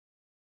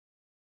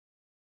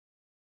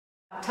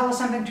Tell Us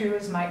Something True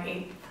is my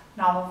 8th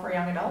novel for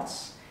young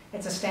adults.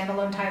 It's a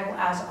standalone title,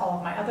 as all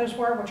of my others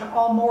were, which are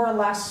all more or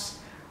less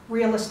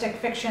realistic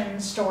fiction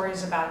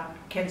stories about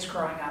kids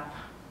growing up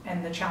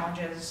and the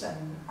challenges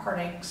and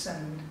heartaches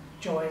and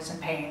joys and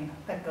pain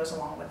that goes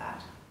along with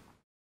that.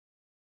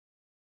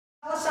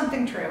 Tell Us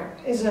Something True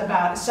is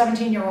about a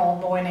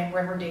 17-year-old boy named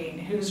River Dean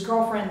whose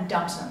girlfriend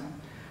dumps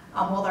him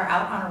while they're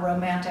out on a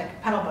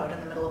romantic pedal boat in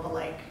the middle of a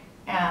lake.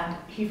 And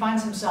he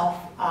finds himself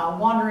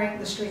wandering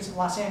the streets of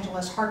Los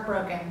Angeles,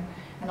 heartbroken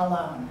and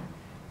alone.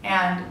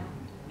 And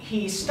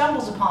he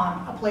stumbles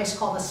upon a place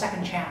called The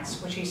Second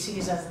Chance, which he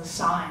sees as the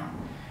sign.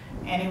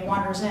 And he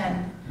wanders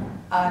in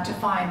to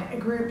find a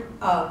group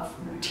of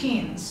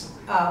teens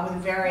with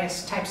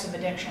various types of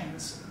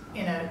addictions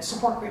in a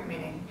support group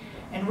meeting.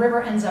 And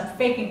River ends up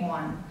faking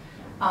one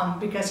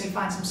because he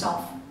finds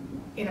himself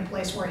in a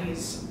place where he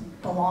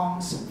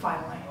belongs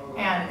finally.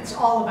 And it's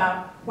all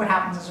about what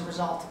happens as a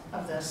result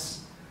of this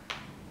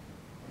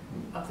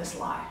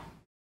lie.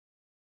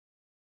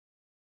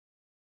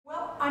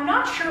 Well, I'm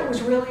not sure it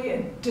was really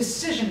a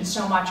decision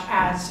so much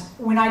as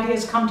when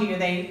ideas come to you,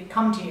 they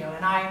come to you.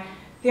 And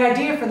the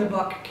idea for the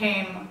book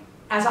came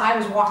as I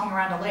was walking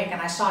around a lake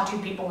and I saw two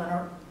people in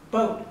a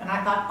boat, and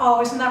I thought,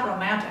 oh, isn't that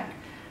romantic?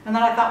 And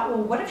then I thought,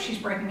 well, what if she's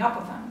breaking up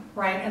with him,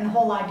 right? And the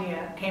whole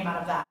idea came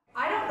out of that.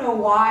 I don't know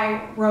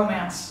why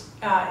romance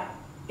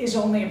is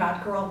only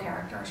about girl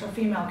characters or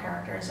female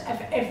characters.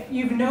 If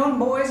you've known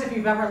boys, if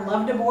you've ever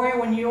loved a boy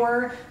when you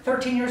were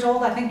 13 years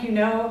old, I think you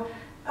know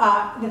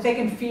that they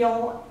can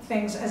feel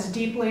things as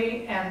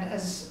deeply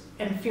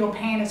and feel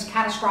pain as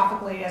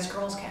catastrophically as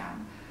girls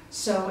can.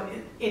 So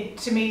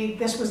to me,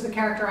 this was the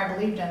character I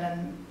believed in,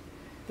 and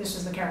this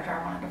was the character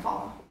I wanted to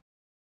follow.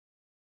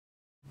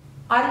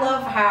 I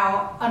love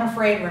how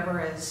unafraid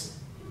River is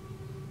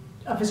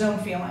of his own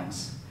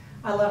feelings.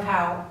 I love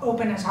how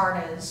open his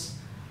heart is,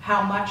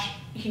 how much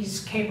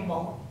he's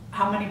capable,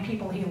 how many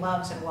people he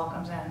loves and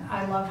welcomes in.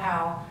 I love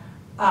how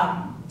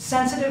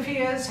sensitive he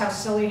is, how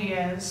silly he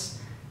is,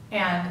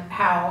 and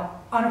how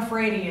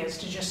unafraid he is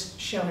to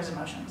just show his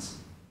emotions.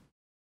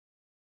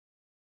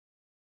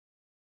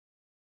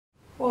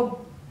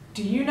 Well,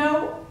 do you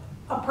know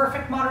a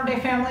perfect modern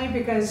day family?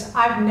 Because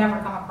I've never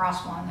come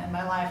across one in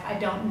my life. I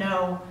don't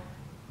know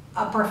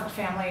a perfect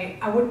family.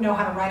 I wouldn't know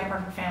how to write a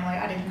perfect family.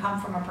 I didn't come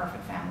from a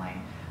perfect family.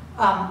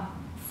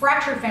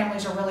 Fractured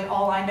families are really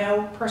all I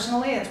know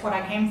personally. It's what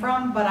I came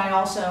from, but I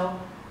also,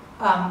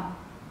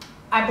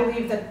 I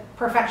believe that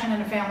perfection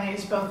in a family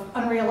is both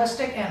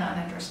unrealistic and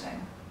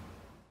uninteresting.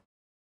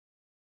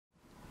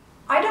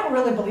 I don't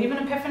really believe in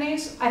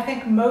epiphanies. I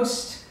think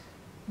most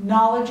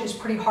knowledge is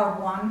pretty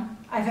hard won.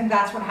 I think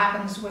that's what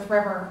happens with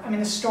River. I mean,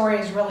 the story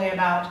is really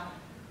about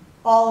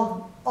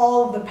all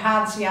of the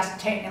paths he has to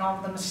take and all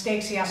of the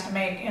mistakes he has to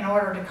make in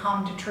order to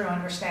come to true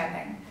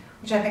understanding,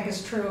 which I think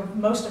is true of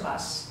most of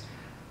us.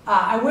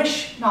 I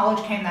wish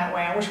knowledge came that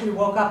way. I wish we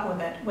woke up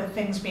with it, with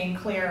things being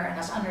clear and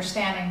us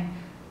understanding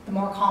the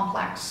more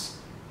complex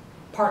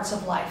parts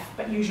of life,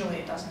 but usually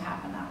it doesn't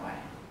happen that way.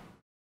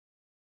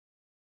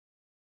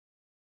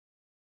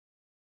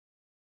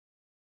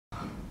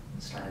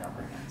 Start it over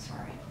again,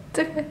 sorry. It's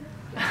okay.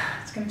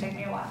 It's going to take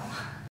me a while.